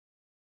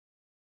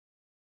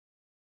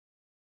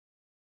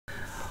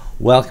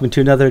Welcome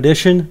to another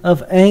edition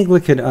of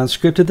Anglican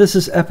Unscripted. This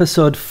is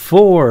episode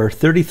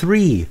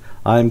 433.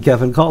 I'm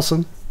Gavin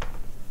Carlson.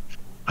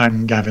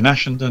 I'm Gavin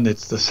Ashenden.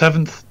 It's the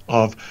 7th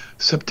of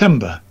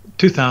September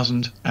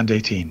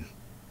 2018.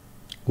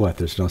 What,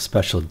 there's no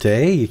special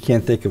day? You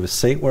can't think of a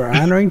saint we're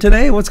honoring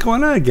today? What's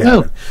going on,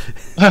 Gavin?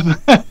 Well,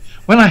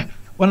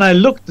 when I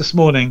looked this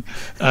morning,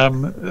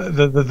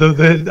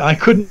 I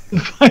couldn't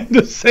find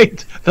a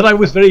saint that I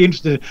was very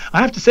interested in.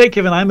 I have to say,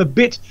 Kevin, I'm a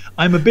bit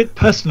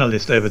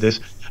personalist over this.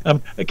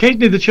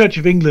 Occasionally, the Church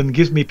of England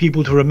gives me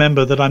people to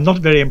remember that I'm not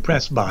very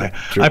impressed by,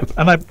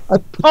 I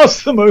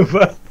pass them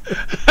over.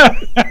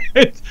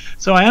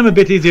 So I am a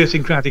bit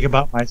idiosyncratic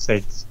about my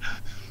saints.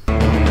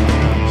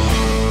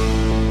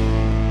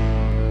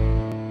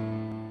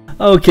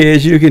 Okay,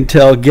 as you can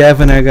tell,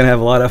 Gavin and I are going to have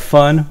a lot of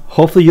fun.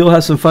 Hopefully you'll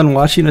have some fun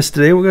watching us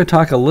today. We're going to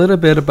talk a little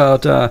bit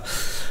about,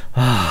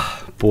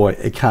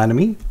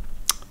 economy,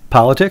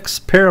 politics,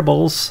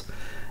 parables,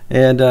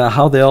 and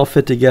how they all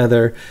fit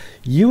together.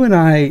 You and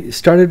I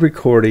started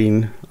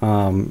recording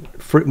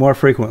more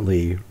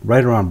frequently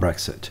right around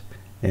Brexit.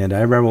 And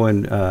I remember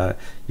when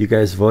you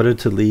guys voted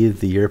to leave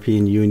the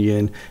European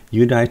Union,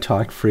 you and I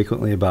talked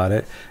frequently about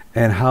it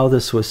and how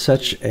this was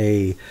such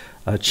a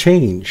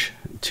change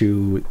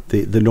to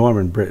the norm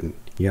in Britain.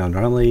 You know,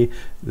 normally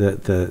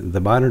the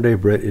modern day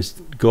Brit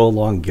is go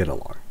along, get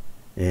along.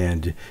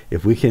 And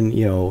if we can,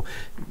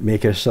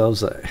 make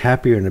ourselves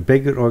happier in a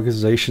big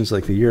organizations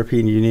like the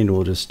European Union,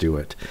 we'll just do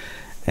it.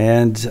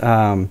 And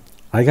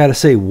I got to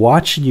say,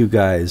 watching you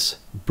guys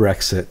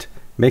Brexit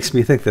makes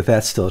me think that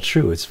that's still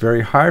true. It's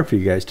very hard for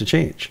you guys to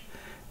change.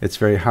 It's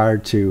very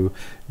hard to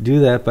do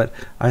that. But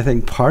I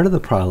think part of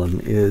the problem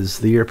is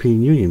the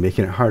European Union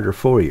making it harder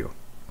for you.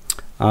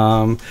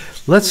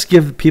 Let's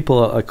give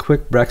people a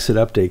quick Brexit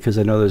update because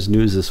I know there's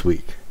news this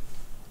week.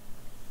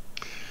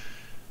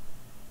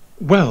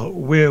 Well,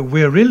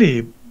 we're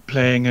really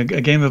playing a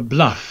game of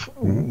bluff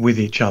with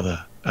each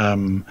other.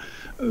 The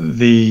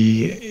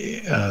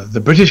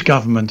British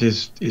government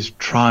is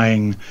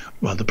trying.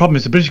 Well, the problem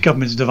is the British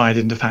government is divided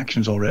into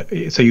factions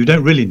already, so you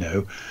don't really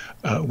know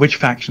which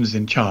faction is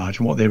in charge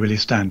and what they really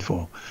stand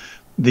for.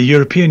 The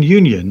European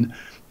Union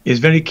is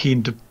very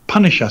keen to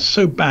punish us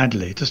so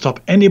badly to stop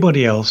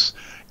anybody else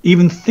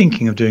even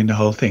thinking of doing the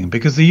whole thing,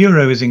 because the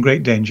euro is in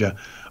great danger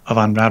of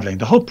unraveling.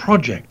 The whole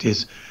project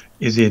is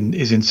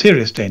in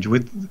serious danger,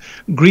 with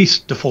Greece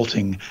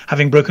defaulting,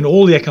 having broken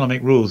all the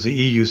economic rules the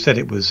EU said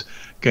it was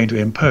going to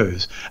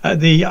impose.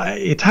 The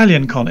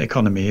Italian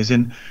economy is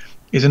in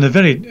a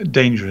very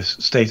dangerous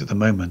state at the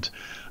moment.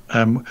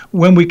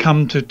 When we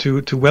come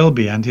to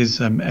Welby and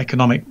his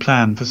economic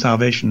plan for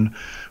salvation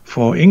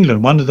for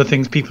England, one of the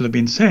things people have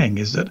been saying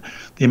is that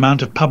the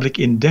amount of public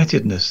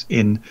indebtedness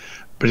in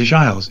British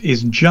Isles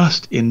is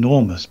just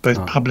enormous,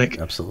 both public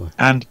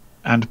and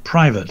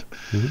private.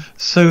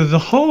 So the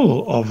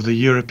whole of the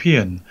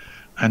European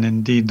and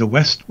indeed the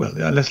West, well,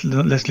 let's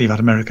leave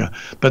out America,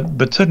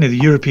 but certainly the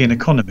European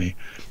economy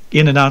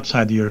in and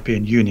outside the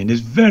European Union is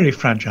very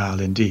fragile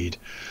indeed.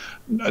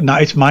 Now,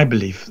 it's my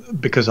belief,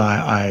 because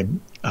I'm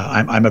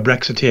a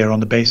Brexiteer on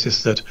the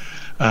basis that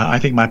I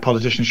think my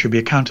politicians should be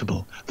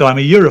accountable, though I'm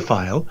a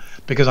Europhile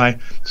because I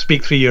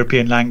speak 3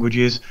 European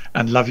languages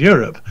and love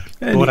Europe.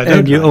 And, what I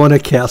don't you own a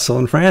castle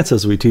in France,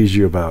 as we tease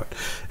you about.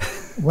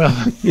 Well,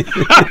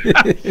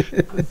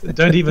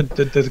 don't even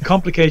the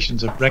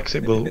complications of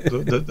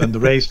Brexit and the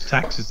raised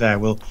taxes there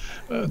will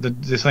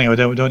this thing I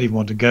don't even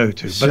want to go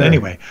to. Sure. But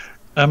anyway,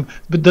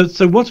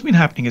 so what's been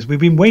happening is we've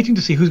been waiting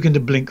to see who's going to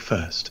blink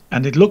first,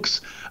 and it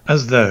looks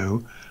as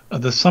though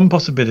there's some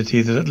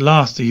possibility that at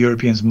last the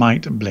Europeans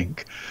might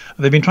blink.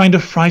 They've been trying to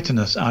frighten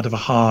us out of a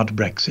hard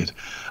Brexit.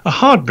 A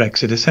hard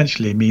Brexit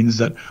essentially means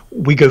that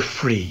we go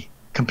free,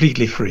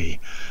 completely free.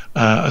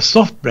 A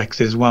soft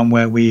Brexit is one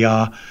where we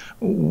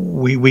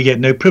get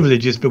no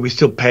privileges, but we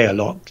still pay a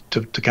lot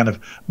to kind of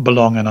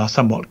belong and are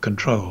somewhat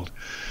controlled.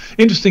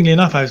 Interestingly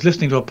enough, I was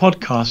listening to a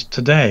podcast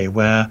today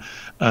where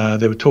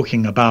they were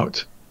talking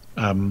about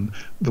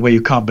the way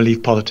you can't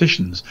believe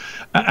politicians,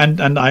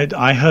 and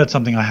I heard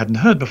something I hadn't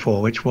heard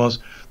before, which was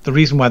the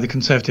reason why the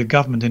Conservative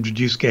government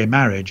introduced gay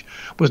marriage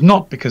was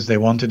not because they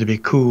wanted to be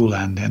cool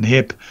and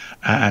hip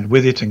and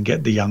with it and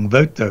get the young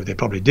vote, though they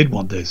probably did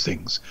want those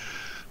things,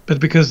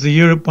 but because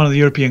one of the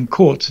European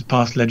courts had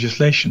passed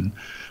legislation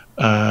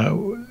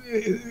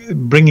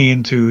bringing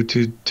into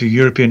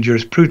European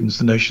jurisprudence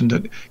the notion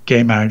that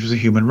gay marriage was a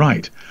human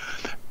right.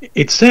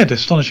 It said,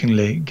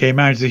 astonishingly, gay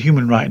marriage is a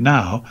human right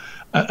now,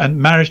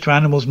 and marriage to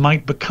animals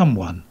might become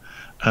one.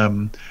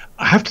 I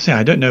have to say,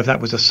 I don't know if that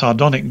was a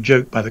sardonic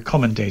joke by the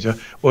commentator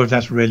or if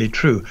that's really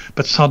true.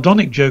 But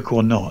sardonic joke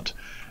or not,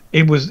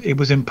 it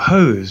was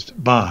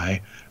imposed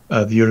by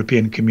the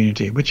European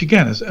community, which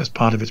again is as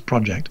part of its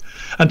project.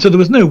 And so there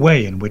was no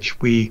way in which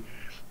we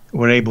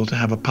were able to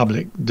have a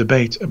public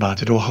debate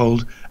about it or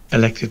hold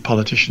elected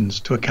politicians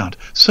to account.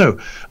 So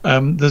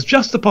there's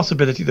just the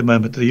possibility at the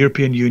moment that the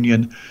European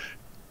Union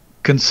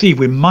conceive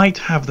we might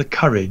have the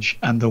courage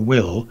and the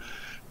will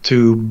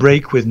to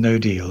break with no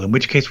deal, in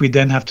which case we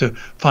then have to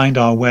find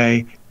our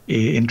way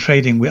in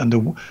trading under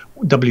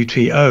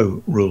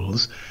WTO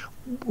rules,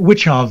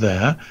 which are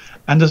there,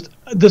 and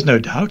there's no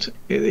doubt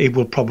it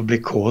will probably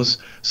cause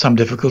some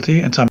difficulty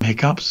and some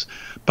hiccups,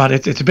 but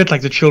it's a bit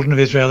like the children of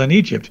Israel in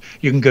Egypt.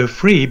 You can go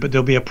free, but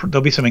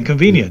there'll be some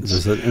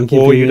inconvenience,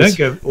 or you don't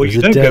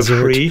go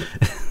free,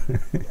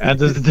 and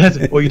there's the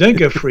desert, or you don't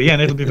go free,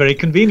 and it'll be very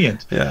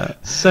convenient. Yeah.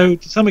 So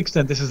to some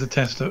extent, this is the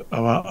test of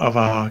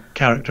our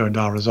character and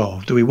our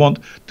resolve. Do we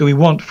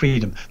want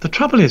freedom? The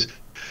trouble is,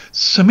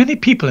 so many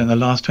people in the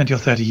last 20 or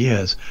 30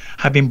 years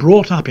have been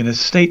brought up in a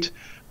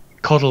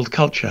state-coddled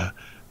culture,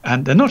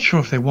 and they're not sure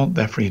if they want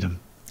their freedom.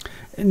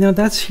 Now,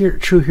 that's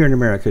true here in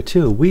America,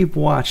 too. We've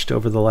watched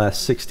over the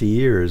last 60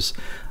 years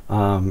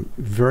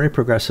very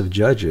progressive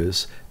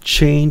judges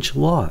change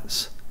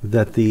laws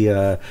that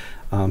the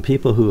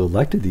people who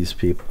elected these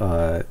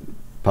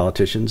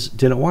politicians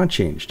didn't want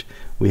changed.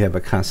 We have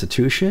a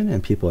constitution,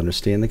 and people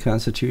understand the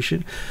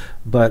constitution,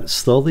 but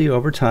slowly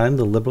over time,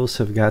 the liberals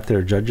have got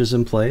their judges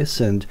in place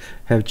and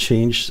have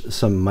changed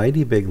some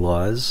mighty big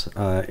laws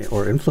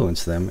or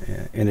influenced them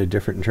in a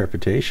different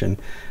interpretation.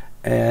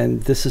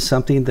 And this is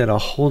something that a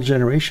whole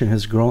generation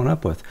has grown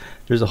up with.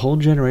 There's a whole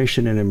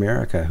generation in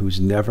America who's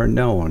never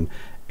known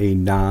a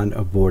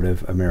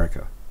non-abortive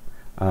America.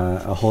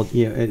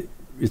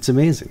 It's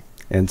amazing.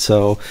 And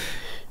so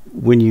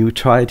when you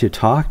try to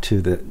talk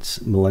to the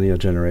millennial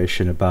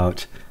generation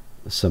about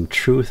some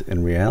truth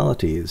and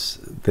realities,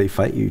 they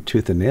fight you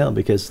tooth and nail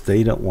because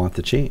they don't want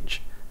the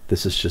change.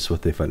 This is just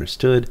what they've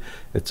understood.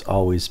 It's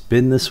always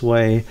been this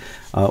way.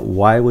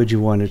 Why would you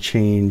want to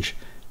change?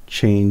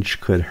 Change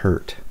could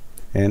hurt.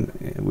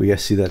 And we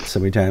see that so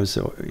many times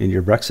in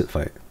your Brexit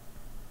fight.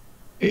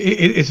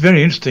 It's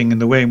very interesting in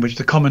the way in which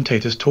the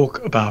commentators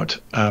talk about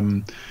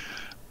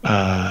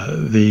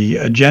the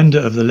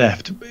agenda of the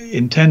left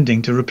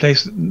intending to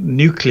replace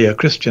nuclear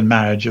Christian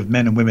marriage of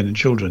men and women and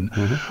children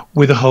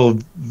with a whole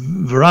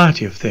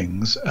variety of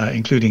things,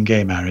 including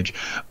gay marriage.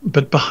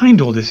 But behind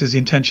all this is the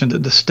intention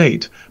that the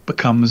state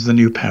becomes the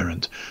new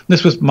parent.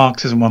 This was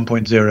Marxism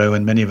 1.0,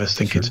 and many of us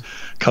think it's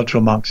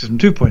cultural Marxism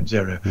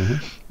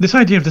 2.0. This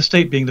idea of the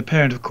state being the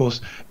parent, of course,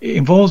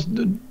 involves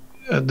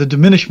the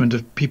diminishment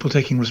of people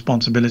taking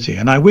responsibility.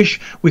 And I wish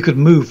we could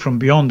move from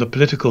beyond the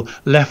political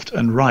left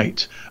and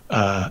right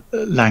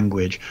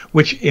language,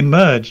 which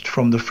emerged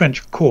from the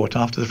French court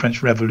after the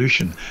French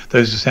Revolution,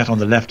 those who sat on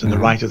the left and the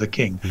right of the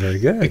king. Very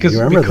good.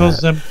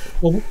 Because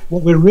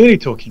what we're really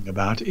talking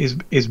about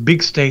is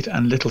big state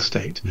and little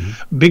state.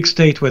 Big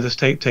state where the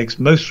state takes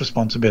most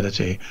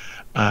responsibility,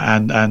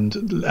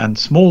 and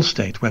small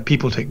state where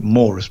people take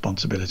more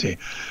responsibility.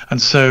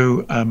 And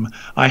so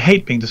I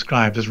hate being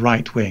described as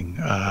right wing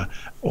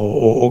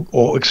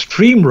or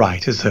extreme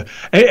right.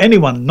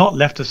 Anyone not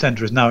left of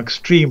center is now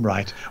extreme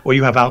right, or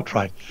you have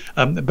alt-right.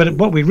 But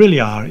what we really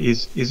are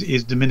is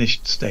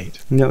diminished state.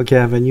 No,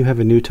 Gavin, you have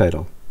a new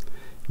title.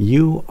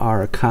 You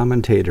are a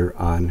commentator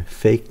on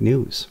fake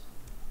news.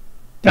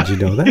 Did you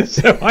know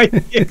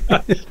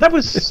that? That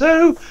was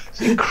so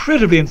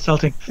incredibly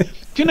insulting.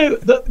 Do you know,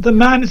 the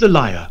man is a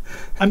liar.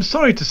 I'm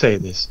sorry to say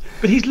this,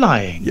 but he's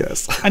lying.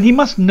 Yes. And he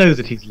must know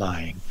that he's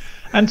lying.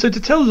 And so to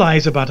tell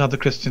lies about other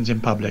Christians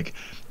in public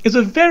is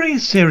a very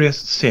serious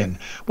sin.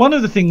 One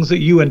of the things that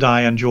you and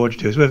I and George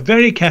do is we're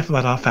very careful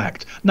about our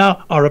fact.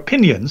 Now, our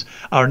opinions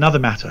are another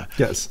matter.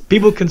 Yes.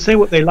 People can say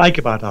what they like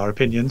about our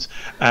opinions,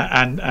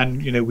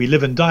 and you know, we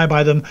live and die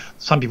by them.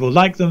 Some people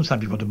like them, some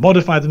people want to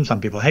modify them,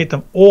 some people hate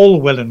them, all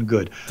well and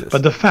good. Yes.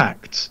 But the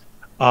facts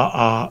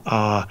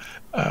are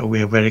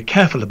we're very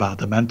careful about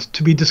them, and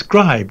to be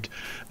described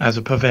as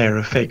a purveyor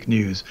of fake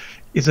news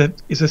is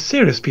a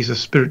serious piece of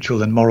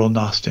spiritual and moral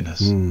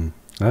nastiness.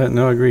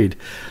 No, agreed.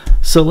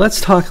 So let's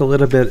talk a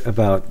little bit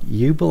about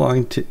you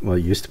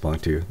used to belong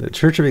to, the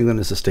Church of England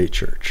is a state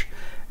church.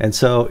 And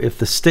so if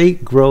the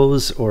state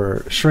grows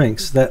or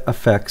shrinks, that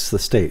affects the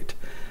state.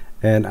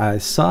 And I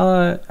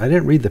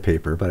didn't read the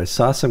paper, but I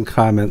saw some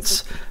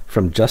comments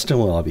from Justin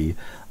Welby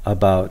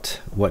about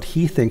what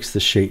he thinks the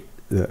state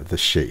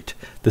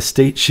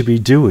should be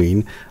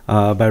doing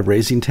by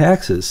raising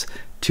taxes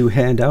to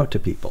hand out to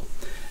people.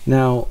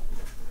 Now,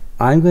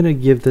 I'm going to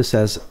give this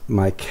as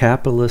my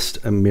capitalist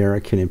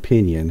American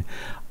opinion.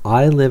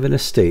 I live in a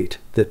state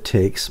that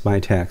takes my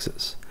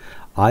taxes.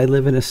 I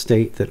live in a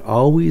state that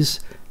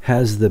always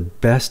has the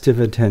best of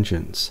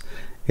intentions.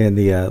 In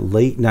the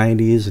late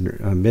 90s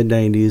and mid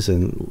 90s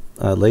and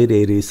late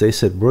 80s, they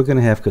said, we're going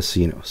to have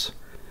casinos.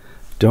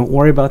 Don't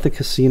worry about the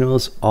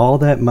casinos. All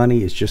that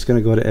money is just going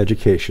to go to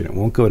education. It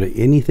won't go to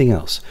anything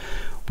else.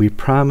 We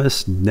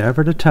promise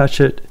never to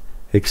touch it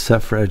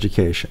except for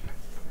education.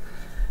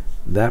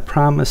 That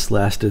promise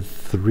lasted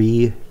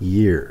 3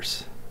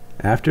 years.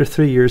 After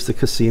 3 years, the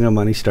casino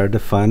money started to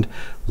fund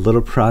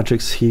little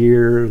projects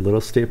here,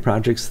 little state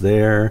projects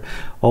there.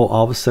 Oh,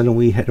 all of a sudden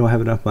we don't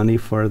have enough money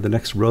for the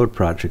next road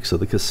project, so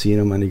the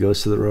casino money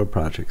goes to the road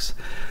projects.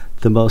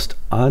 The most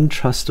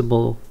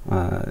untrustable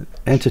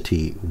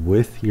entity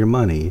with your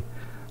money,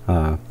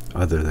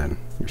 other than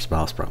your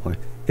spouse probably,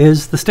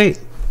 is the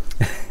state.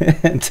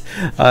 And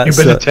You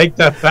better take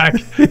that back.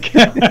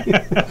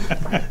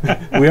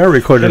 we are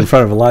recorded in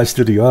front of a live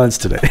studio audience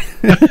today.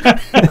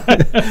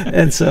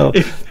 And so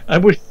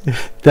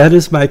that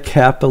is my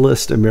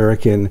capitalist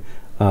American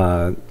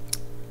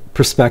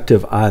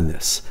perspective on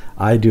this.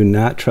 I do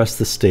not trust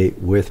the state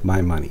with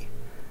my money.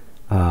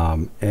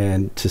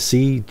 And to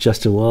see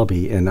Justin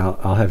Welby, and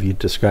I'll have you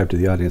describe to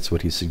the audience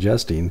what he's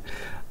suggesting,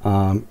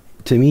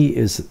 to me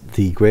is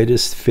the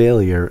greatest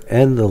failure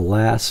and the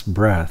last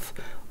breath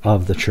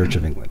of the Church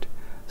of England.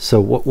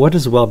 So what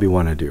does Welby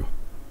want to do?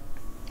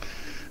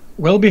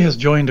 Welby has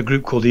joined a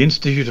group called the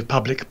Institute of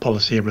Public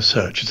Policy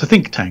Research. It's a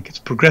think tank. It's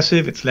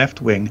progressive. It's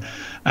left wing,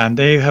 and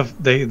they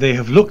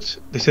have looked.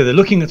 They say they're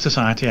looking at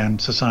society, and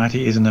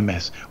society is in a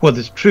mess. Well,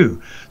 it's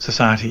true.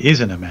 Society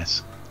is in a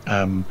mess.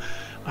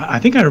 I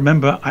think I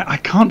remember. I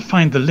can't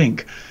find the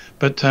link,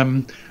 but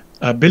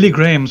Billy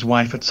Graham's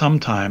wife at some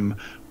time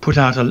put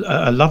out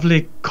a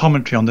lovely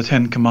commentary on the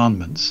Ten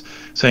Commandments,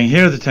 saying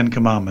here are the Ten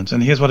Commandments,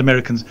 and here's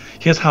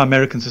how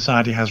American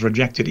society has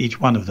rejected each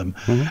one of them,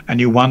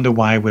 and you wonder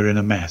why we're in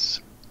a mess.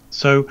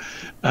 So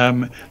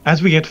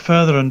as we get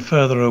further and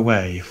further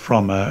away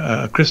from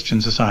a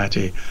Christian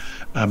society,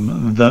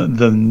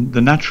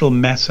 the natural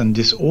mess and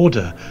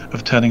disorder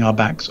of turning our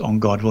backs on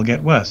God will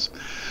get worse.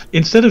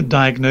 Instead of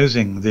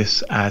diagnosing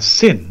this as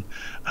sin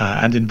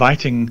and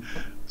inviting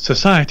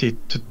society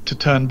to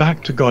turn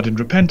back to God in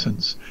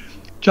repentance,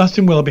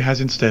 Justin Welby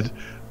has instead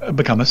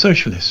become a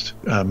socialist,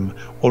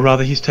 or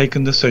rather he's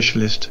taken the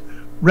socialist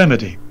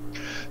remedy.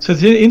 So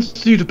the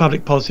Institute of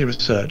Public Policy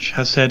Research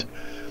has said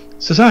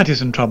society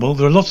is in trouble,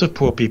 there are lots of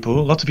poor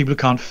people, lots of people who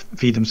can't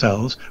feed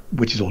themselves,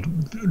 which is all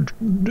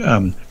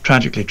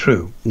tragically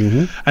true,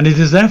 and it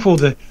is therefore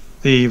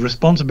the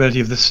responsibility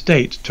of the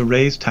state to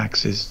raise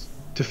taxes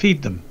to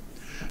feed them.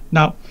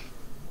 Now,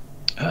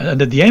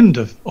 and at the end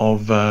of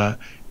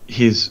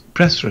his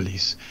press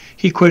release,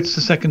 he quotes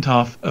the second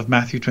half of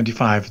Matthew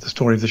 25, the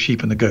story of the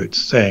sheep and the goats,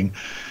 saying,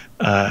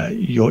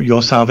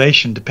 your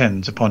salvation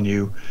depends upon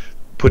you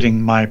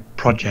putting my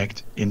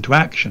project into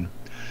action.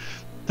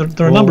 There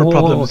are a number of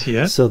problems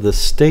here. So the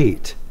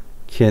state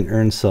can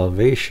earn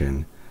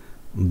salvation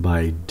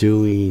by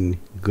doing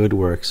good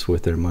works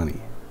with their money.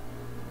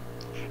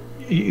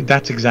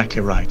 That's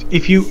exactly right.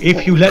 If you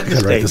let the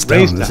state raise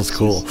taxes. This is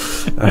cool.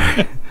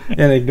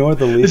 And ignore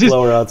the leaf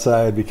blower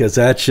outside, because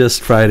that's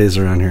just Fridays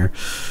around here.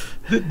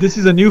 This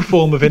is a new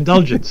form of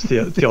indulgence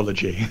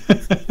theology.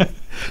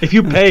 If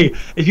you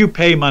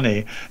pay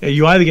money,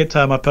 you either get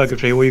time of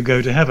purgatory or you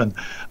go to heaven.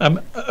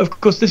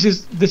 Of course, this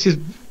is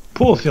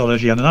poor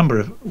theology in a number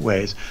of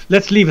ways.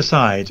 Let's leave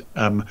aside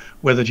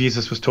whether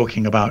Jesus was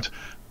talking about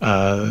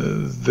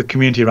the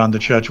community around the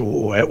church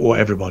or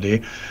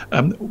everybody,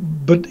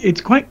 but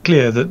it's quite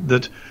clear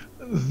that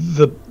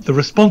the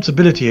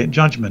responsibility at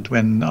judgment,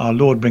 when our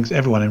Lord brings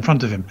everyone in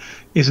front of him,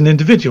 is an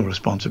individual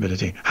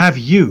responsibility. Have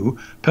you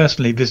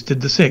personally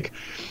visited the sick?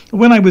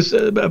 When I was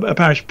a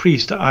parish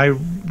priest, I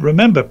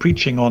remember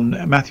preaching on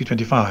Matthew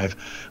 25.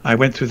 I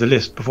went through the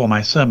list before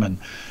my sermon,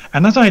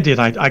 and as I did,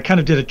 I kind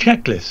of did a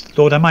checklist.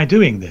 Lord, am I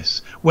doing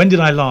this? When did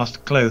I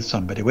last clothe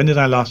somebody? When did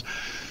I last?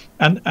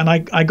 And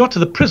I got to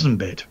the prison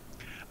bit,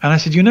 and I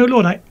said,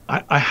 Lord,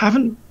 I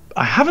haven't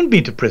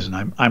been to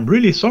prison. I'm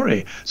really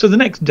sorry. So the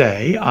next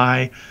day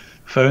I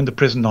phoned the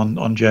prison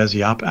on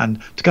Jersey up,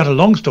 and to cut a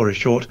long story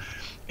short,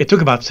 it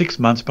took about 6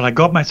 months, but I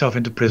got myself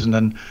into prison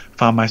and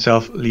found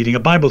myself leading a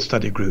Bible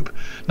study group.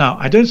 Now,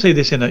 I don't say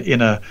this in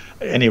a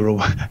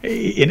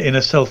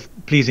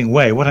self-pleasing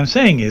way. What I'm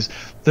saying is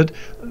that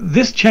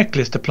this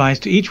checklist applies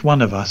to each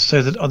one of us,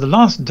 so that on the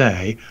last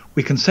day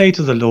we can say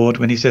to the Lord,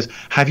 when he says,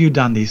 have you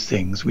done these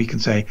things? We can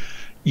say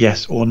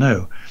yes or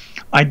no.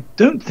 I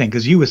don't think,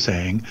 as you were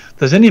saying,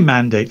 there's any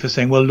mandate for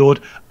saying, well, Lord,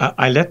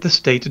 I let the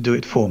state do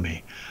it for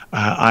me.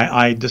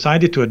 I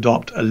decided to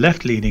adopt a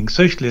left-leaning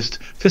socialist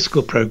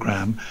fiscal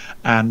program,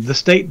 and the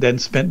state then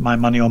spent my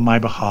money on my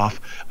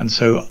behalf, and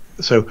so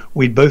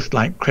we'd both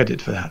like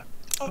credit for that.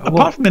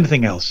 Apart from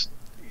anything else,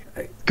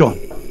 go on.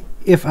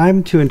 If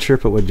I'm to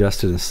interpret what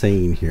Justin is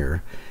saying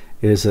here,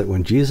 is that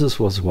when Jesus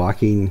was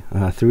walking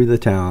through the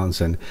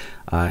towns and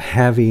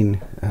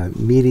having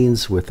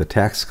meetings with the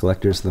tax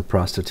collectors and the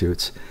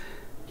prostitutes,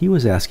 he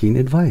was asking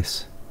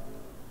advice.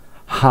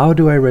 How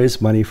do I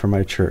raise money for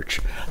my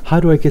church? How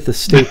do I get the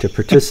state to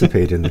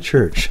participate in the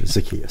church,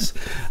 Zacchaeus?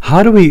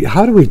 How do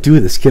we do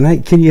this?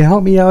 Can you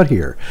help me out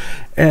here?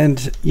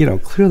 And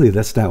clearly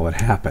that's not what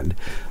happened.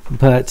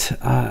 But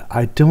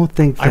I don't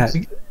think that.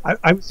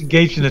 I was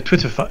engaged in a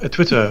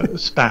Twitter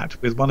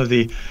spat with one of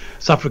the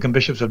suffragan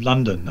bishops of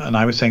London, and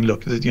I was saying,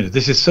 look,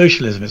 this is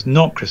socialism, it's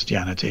not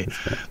Christianity.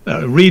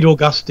 Read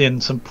Augustine,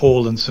 St.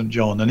 Paul, and St.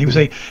 John. And he was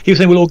saying,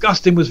 well,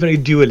 Augustine was very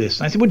dualist.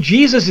 And I said, well,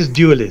 Jesus is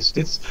dualist.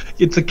 It's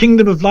the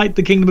kingdom of light,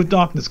 the kingdom of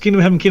darkness, kingdom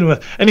of heaven, kingdom of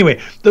earth. Anyway,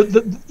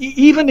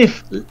 even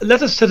if,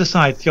 let us set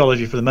aside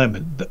theology for the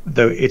moment,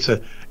 though it's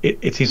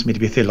it seems to me to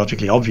be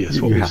theologically obvious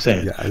what we've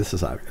said. Yeah, this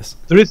is obvious.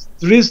 There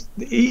is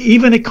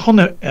even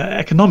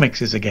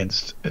economics is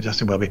against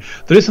Justin Welby.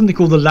 There is something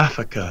called the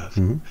Laffer curve,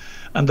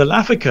 and the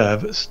Laffer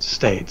curve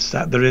states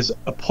that there is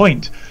a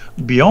point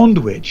beyond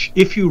which,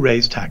 if you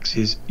raise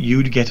taxes,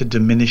 you'd get a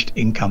diminished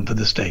income for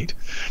the state.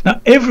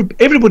 Now,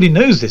 everybody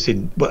knows this.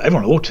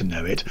 Everyone ought to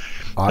know it.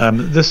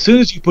 As soon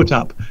as you put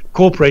up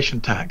corporation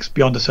tax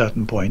beyond a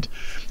certain point,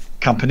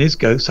 companies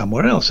go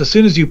somewhere else. As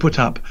soon as you put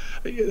up,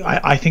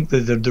 I think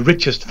the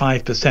richest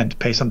 5%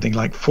 pay something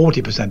like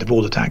 40% of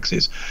all the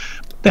taxes.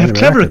 They have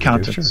clever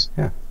accountants.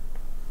 Sure. Yeah.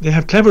 They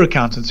have clever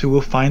accountants who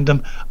will find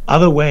them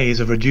other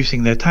ways of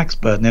reducing their tax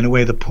burden in a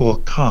way the poor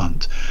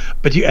can't.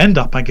 But you end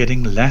up by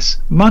getting less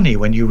money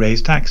when you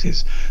raise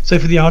taxes. So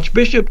for the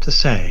Archbishop to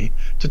say,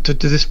 to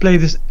display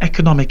this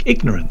economic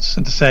ignorance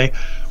and to say,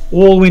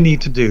 all we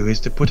need to do is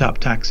to put up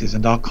taxes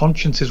and our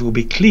consciences will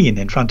be clean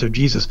in front of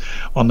Jesus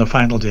on the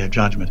final day of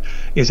judgment,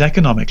 is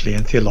economically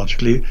and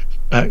theologically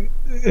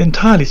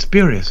entirely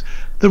spurious.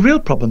 The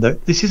real problem, though,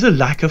 this is a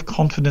lack of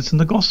confidence in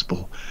the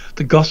gospel.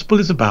 The gospel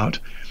is about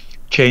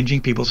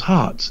changing people's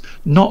hearts,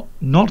 not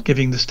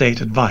giving the state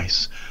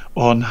advice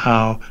on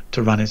how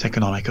to run its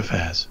economic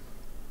affairs.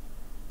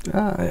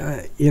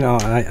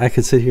 I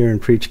could sit here and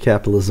preach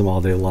capitalism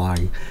all day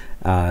long.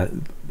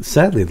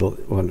 Sadly,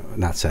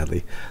 not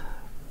sadly,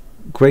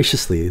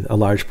 graciously, a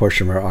large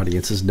portion of our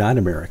audience is not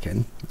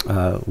American.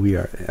 We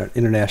are an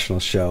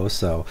international show,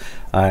 so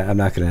I'm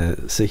not going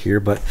to sit here,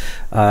 but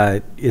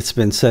it's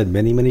been said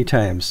many, many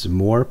times,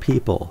 more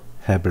people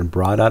have been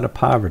brought out of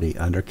poverty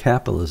under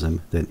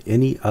capitalism than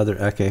any other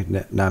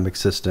economic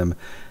system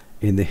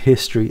in the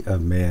history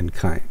of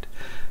mankind.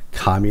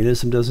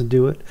 Communism doesn't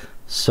do it.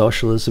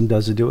 Socialism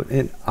doesn't do it.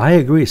 And I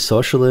agree,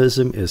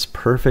 socialism is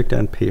perfect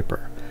on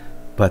paper,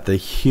 but the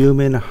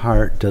human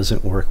heart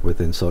doesn't work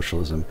within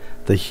socialism.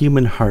 The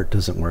human heart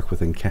doesn't work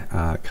within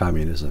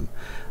communism.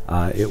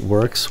 It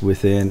works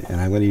within, and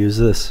I'm going to use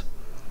this,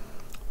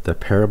 the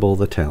parable of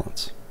the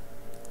talents.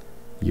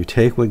 You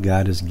take what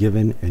God has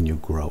given and you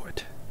grow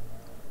it.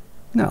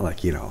 Not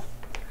like, a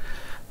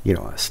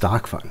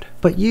stock fund,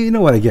 but you know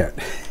what I get.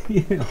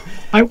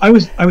 I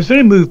was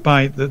very moved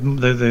by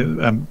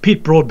the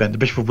Pete Broadbent, the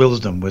Bishop of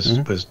Willesden,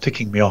 was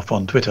ticking me off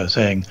on Twitter,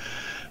 saying,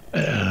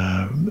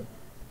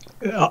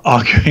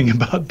 arguing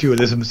about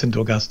dualism, St.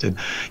 Augustine.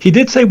 He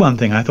did say one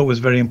thing I thought was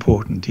very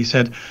important. He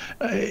said,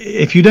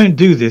 if you don't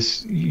do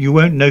this, you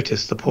won't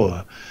notice the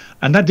poor.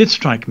 And that did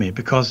strike me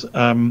because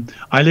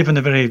I live in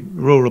a very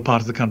rural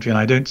part of the country and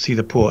I don't see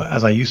the poor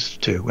as I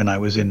used to when I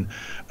was in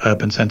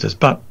urban centres.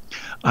 But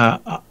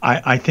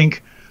I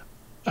think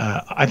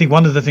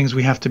one of the things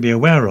we have to be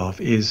aware of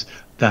is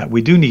that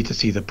we do need to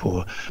see the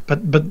poor, but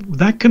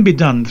that can be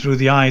done through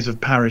the eyes of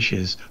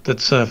parishes that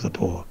serve the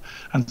poor.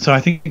 And so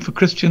I think for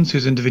Christians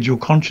whose individual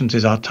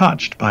consciences are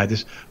touched by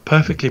this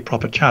perfectly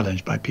proper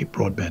challenge by Pete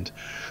Broadbent,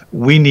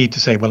 we need to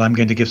say, well, I'm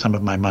going to give some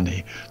of my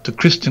money to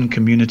Christian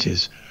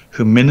communities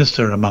who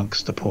minister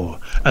amongst the poor.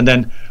 And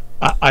then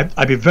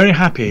I'd be very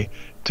happy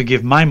to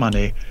give my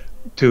money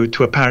to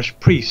a parish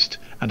priest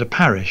and a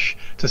parish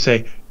to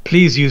say,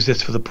 please use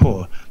this for the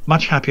poor.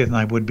 Much happier than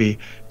I would be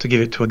to give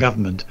it to a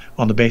government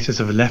on the basis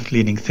of a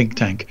left-leaning think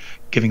tank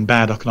giving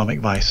bad economic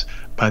advice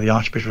by the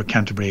Archbishop of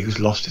Canterbury who's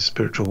lost his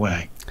spiritual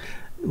way.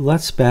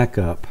 Let's back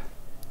up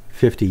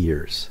 50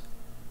 years,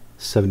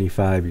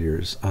 75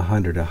 years,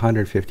 100,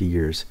 150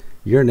 years.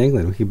 You're in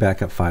England, we can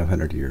back up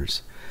 500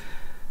 years.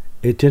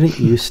 It didn't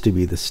used to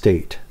be the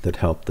state that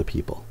helped the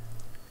people.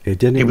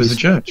 It was the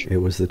church. It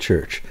was the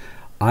church.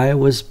 I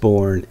was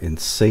born in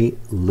St.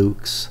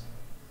 Luke's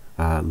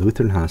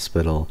Lutheran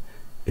Hospital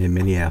in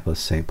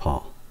Minneapolis, St.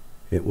 Paul.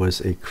 It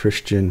was a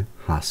Christian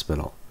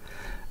hospital.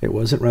 It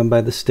wasn't run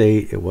by the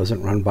state. It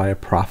wasn't run by a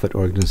profit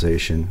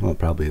organization. Well, it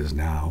probably is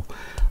now.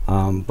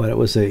 But it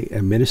was a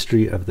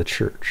ministry of the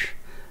church.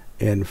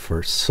 And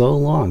for so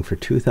long, for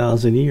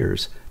 2,000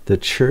 years, the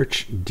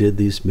church did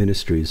these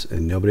ministries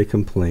and nobody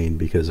complained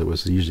because it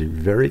was usually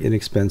very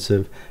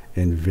inexpensive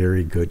and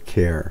very good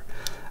care.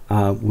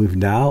 We've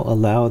now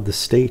allowed the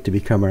state to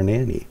become our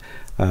nanny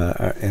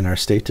and our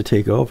state to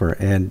take over,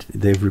 and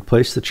they've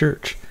replaced the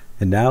church.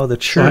 And now the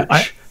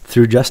church,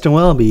 through Justin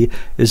Welby,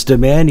 is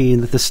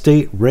demanding that the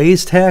state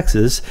raise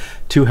taxes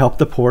to help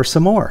the poor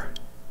some more.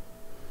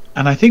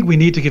 And I think we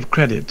need to give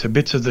credit to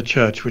bits of the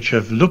church which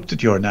have looked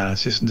at your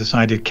analysis and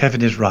decided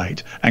Kevin is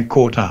right and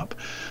caught up.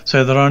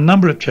 So there are a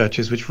number of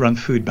churches which run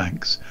food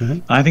banks.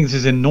 I think this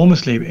is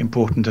enormously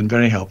important and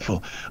very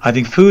helpful. I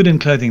think food and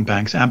clothing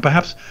banks and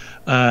perhaps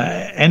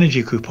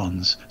energy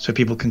coupons so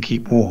people can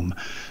keep warm.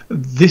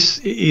 This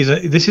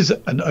is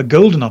a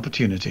golden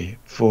opportunity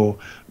for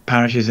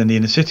parishes in the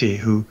inner city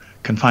who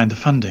can find the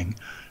funding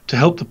to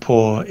help the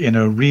poor in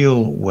a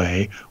real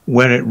way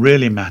where it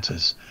really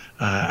matters.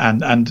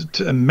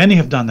 Many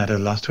have done that over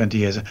the last 20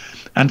 years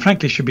and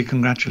frankly should be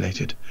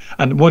congratulated.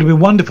 And what would be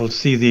wonderful to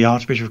see the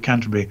Archbishop of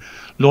Canterbury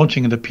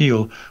launching an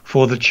appeal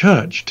for the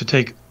church to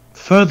take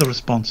further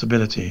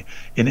responsibility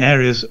in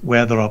areas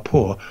where there are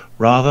poor,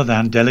 rather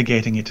than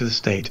delegating it to the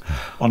state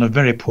on a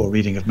very poor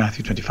reading of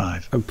Matthew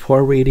 25. A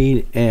poor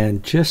reading,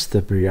 and just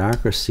the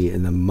bureaucracy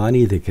and the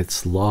money that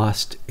gets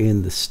lost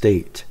in the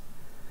state.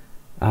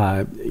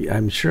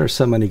 I'm sure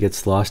some money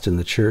gets lost in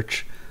the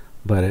church,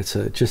 but it's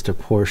just a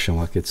portion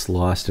what gets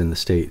lost in the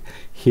state.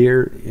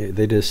 Here,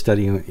 they did a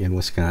study in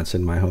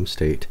Wisconsin, my home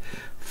state.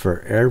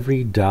 For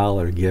every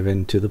dollar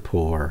given to the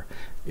poor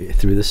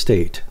through the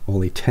state,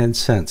 only 10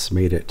 cents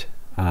made it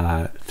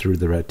through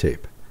the red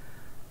tape.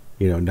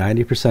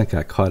 90%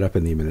 got caught up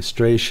in the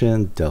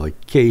administration,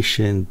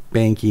 delegation,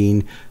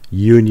 banking,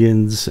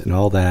 unions, and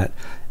all that.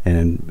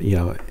 And,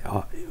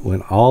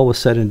 when all was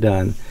said and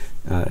done,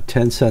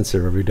 10 cents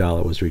of every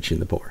dollar was reaching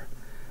the poor.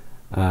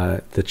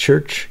 The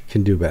church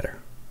can do better.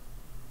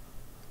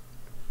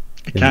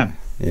 It can.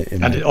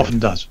 And it often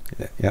does.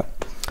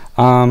 Yep.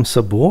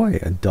 So, boy,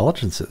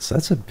 indulgences.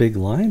 That's a big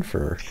line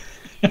for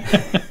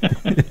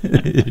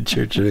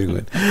Church of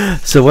England.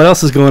 So what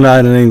else is going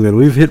on in England?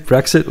 We've hit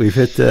Brexit. We've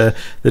hit the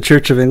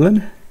Church of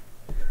England.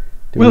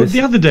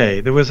 The other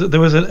day there was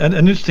an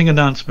interesting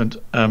announcement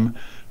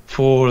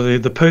for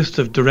the post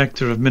of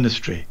Director of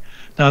Ministry.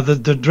 Now,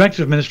 the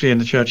Director of Ministry in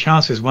the Church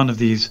House is one of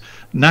these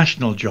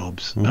national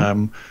jobs,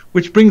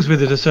 which brings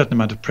with it a certain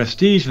amount of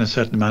prestige and a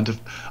certain amount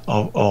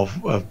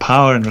of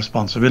power and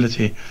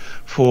responsibility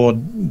for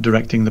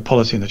directing the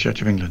policy in the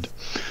Church of England.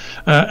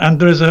 And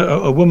there is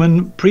a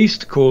woman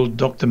priest called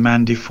Dr.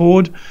 Mandy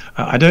Ford.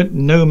 I don't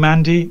know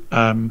Mandy.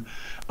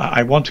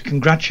 I want to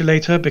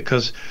congratulate her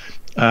because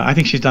I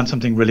think she's done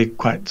something really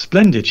quite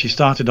splendid. She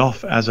started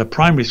off as a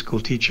primary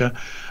school teacher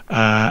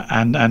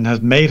and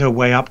has made her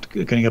way up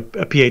to getting a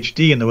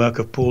PhD in the work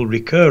of Paul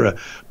Ricoeur, a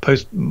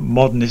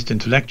postmodernist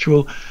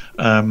intellectual.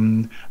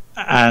 And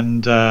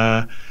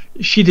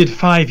she did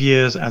 5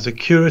 years as a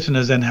curate and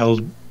has then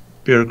held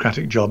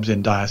bureaucratic jobs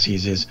in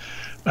dioceses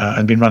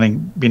and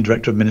been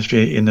director of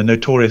ministry in the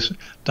notorious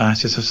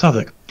Diocese of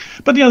Southwark.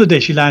 But the other day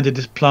she landed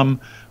this plum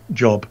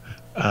job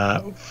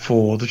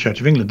for the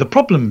Church of England. The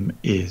problem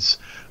is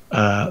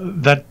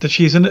that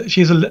she's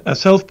a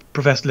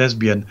self-professed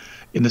lesbian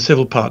in the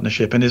civil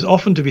partnership and is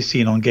often to be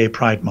seen on gay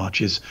pride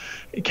marches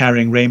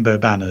carrying rainbow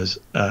banners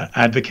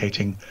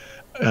advocating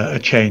a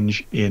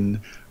change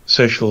in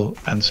social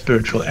and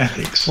spiritual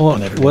ethics. Well,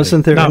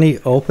 wasn't there any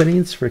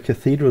openings for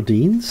cathedral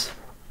deans?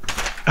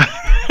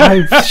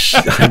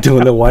 I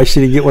don't know why she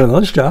didn't get one of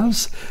those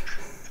jobs.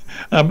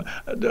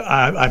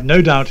 I've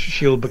no doubt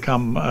she'll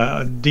become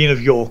Dean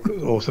of York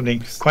or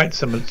something quite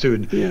similar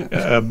soon,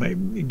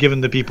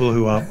 given the people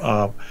who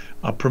are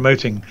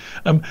promoting.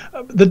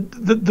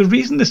 The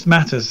reason this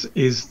matters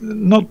is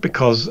not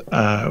because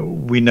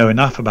we know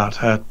enough about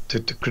her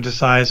to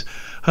criticize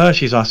her.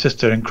 She's our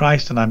sister in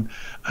Christ, and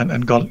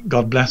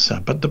God bless her.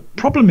 But the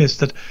problem is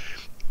that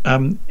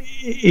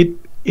it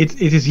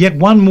is yet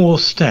one more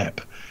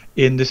step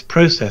in this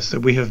process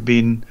that we have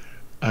been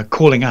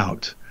calling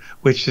out,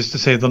 which is to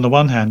say that on the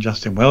one hand,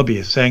 Justin Welby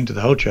is saying to the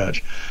whole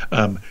church,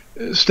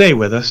 stay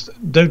with us,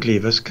 don't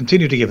leave us,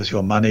 continue to give us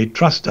your money,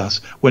 trust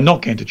us, we're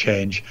not going to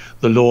change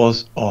the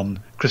laws on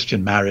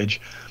Christian marriage.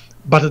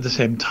 But at the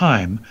same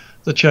time,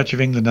 the Church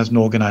of England as an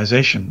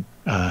organisation,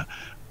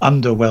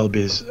 under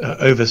Welby's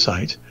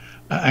oversight,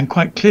 and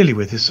quite clearly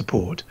with his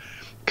support,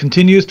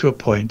 continues to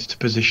appoint to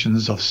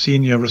positions of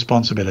senior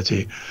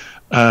responsibility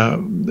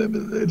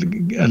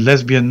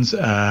lesbians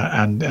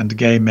and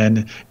gay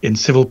men in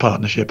civil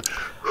partnership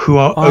who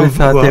are I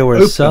thought they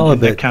were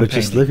celibate but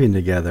just living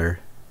together.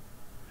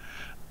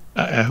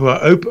 Who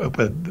are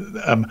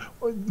open.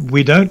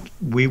 We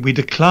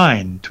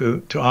decline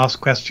to ask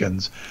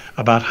questions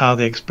about how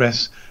they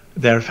express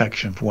their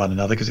affection for one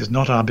another because it's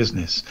not our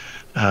business.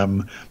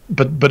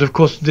 But of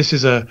course this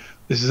is a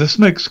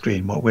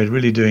smokescreen. What we're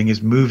really doing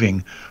is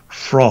moving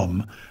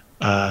from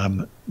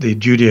the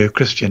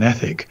Judeo-Christian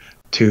ethic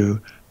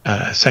to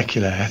a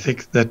secular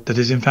ethic that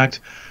is in fact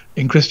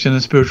in Christian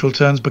and spiritual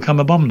terms become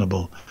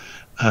abominable.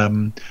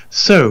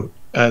 So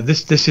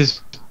this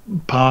is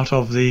part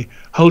of the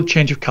whole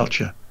change of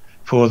culture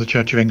for the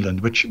Church of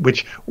England, which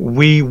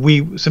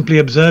we simply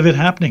observe it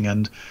happening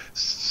and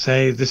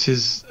say this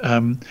is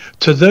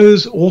to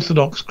those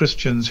Orthodox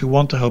Christians who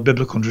want to hold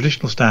biblical and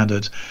traditional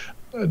standards.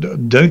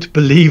 Don't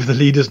believe the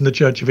leaders in the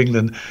Church of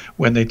England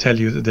when they tell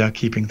you that they are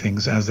keeping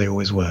things as they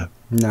always were.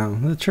 No,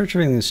 the Church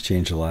of England has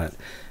changed a lot.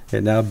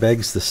 It now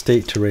begs the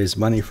state to raise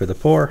money for the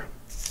poor,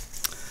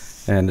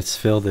 and it's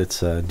filled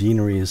its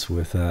deaneries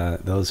with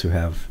those who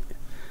have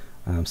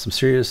some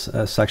serious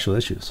sexual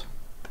issues.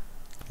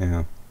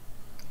 Yeah.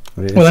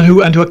 Well,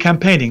 and who are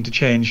campaigning to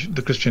change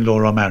the Christian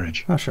law on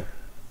marriage. Oh, sure.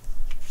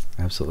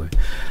 Absolutely.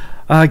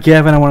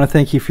 Gavin, I want to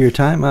thank you for your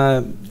time.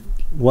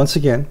 Once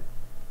again,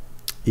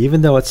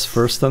 even though it's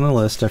first on the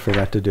list, I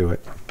forgot to do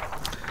it.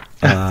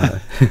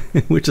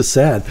 Which is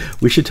sad.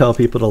 We should tell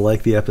people to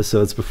like the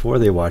episodes before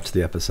they watch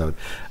the episode.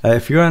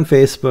 If you're on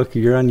Facebook,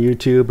 you're on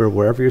YouTube, or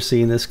wherever you're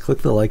seeing this, click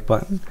the like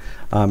button.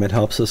 It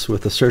helps us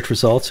with the search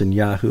results in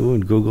Yahoo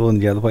and Google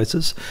and the other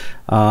places.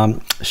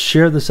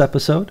 Share this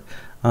episode.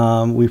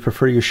 We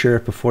prefer you share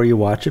it before you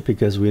watch it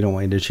because we don't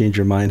want you to change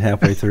your mind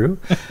halfway through.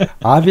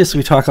 Obviously,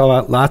 we talk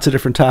about lots of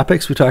different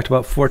topics. We talked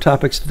about 4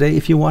 topics today.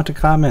 If you want to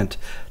comment,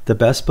 the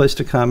best place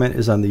to comment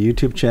is on the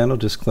YouTube channel.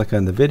 Just click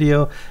on the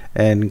video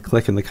and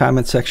click in the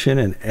comment section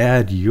and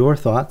add your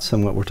thoughts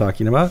on what we're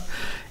talking about.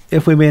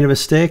 If we made a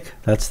mistake,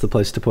 that's the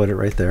place to put it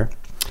right there.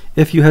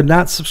 If you have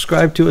not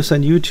subscribed to us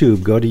on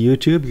YouTube, go to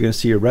YouTube. You're going to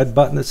see a red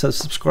button that says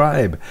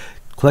subscribe.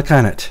 Click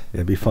on it.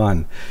 It'll be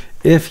fun.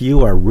 If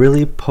you are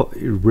really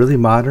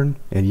modern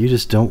and you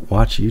just don't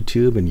watch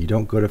YouTube and you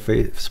don't go to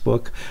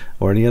Facebook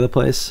or any other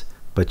place,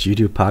 but you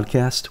do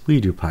podcast, we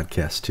do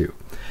podcast too.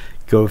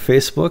 Go to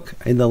Facebook.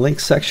 In the link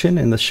section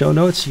in the show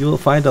notes, you will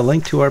find a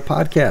link to our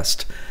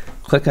podcast.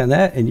 Click on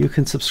that and you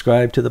can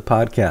subscribe to the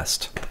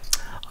podcast.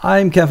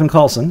 I'm Kevin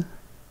Carlson.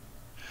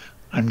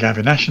 I'm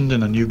Gavin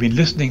Ashenden, and you've been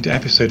listening to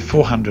episode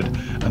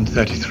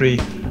 433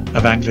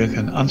 of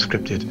Anglican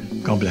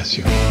Unscripted. God bless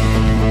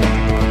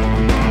you.